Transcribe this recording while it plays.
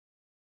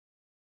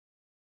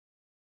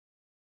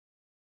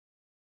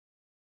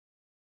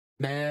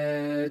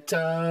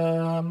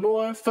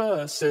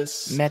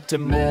Metamorphosis.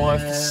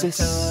 Metamorphosis.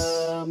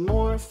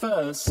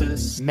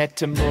 Metamorphosis.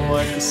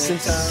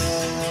 Metamorphosis.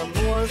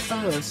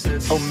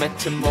 Metamorphosis. Oh,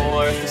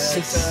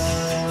 metamorphosis.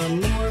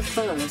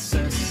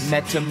 Metamorphosis.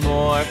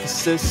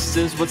 Metamorphosis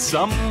is what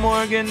some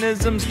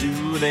organisms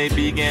do. They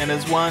begin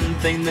as one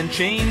thing, then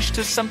change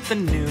to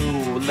something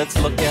new. Let's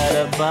look at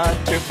a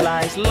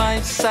butterfly's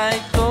life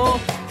cycle.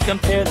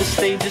 Compare the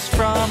stages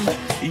from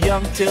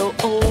young till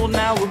old.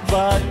 Now a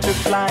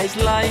butterfly's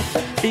life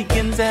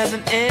begins as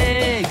an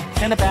egg,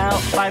 and about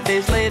 5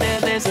 days later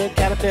there's a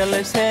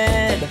caterpillar's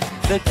head.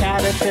 The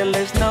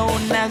caterpillar's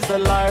known as the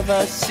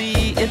larva.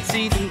 See, it's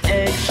eating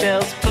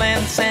eggshells,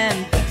 plants,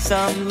 and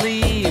some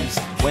leaves.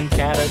 When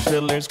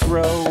caterpillars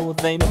grow,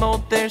 they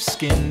molt their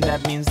skin.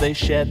 That means they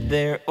shed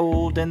their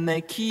old and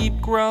they keep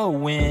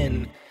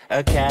growing.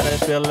 A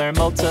caterpillar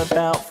molts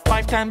about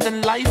 5 times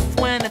in life.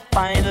 When it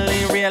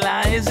finally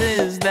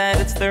realizes that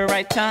it's the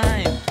right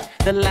time,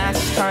 the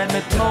last time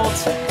it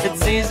molts,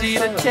 it's easy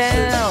to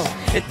tell.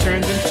 It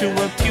turns into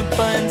a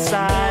pupa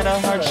inside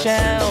a hard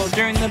shell.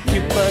 During the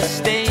pupa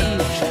stage,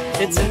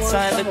 it's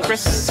inside the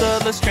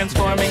chrysalis,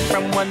 transforming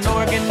from one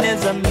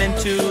organism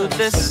into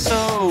this.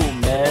 So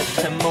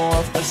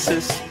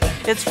metamorphosis,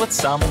 it's what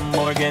some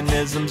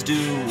organisms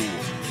do.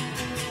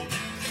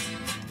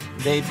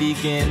 They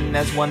begin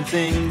as one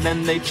thing,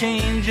 then they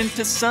change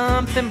into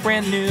something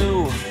brand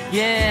new.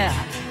 Yeah,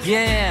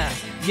 yeah,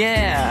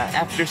 yeah.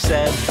 After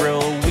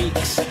several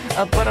weeks,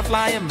 a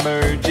butterfly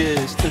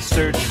emerges to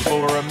search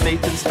for a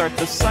mate and start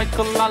the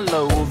cycle all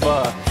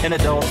over. An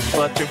adult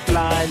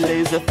butterfly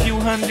lays a few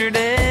hundred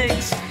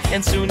eggs,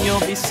 and soon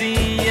you'll be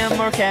seeing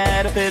more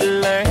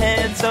caterpillar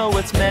heads. So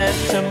it's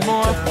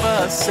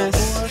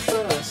metamorphosis.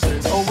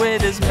 Oh,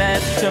 it is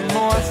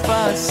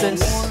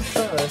metamorphosis.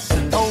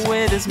 Oh,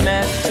 it is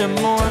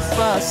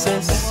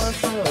metamorphosis.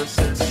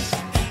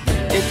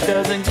 It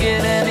doesn't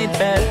get any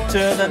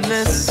better than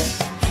this.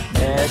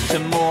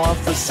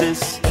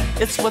 Metamorphosis,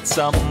 it's what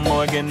some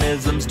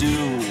organisms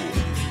do.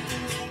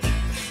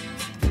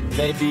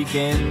 They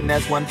begin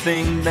as one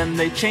thing, then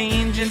they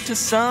change into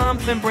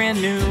something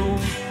brand new.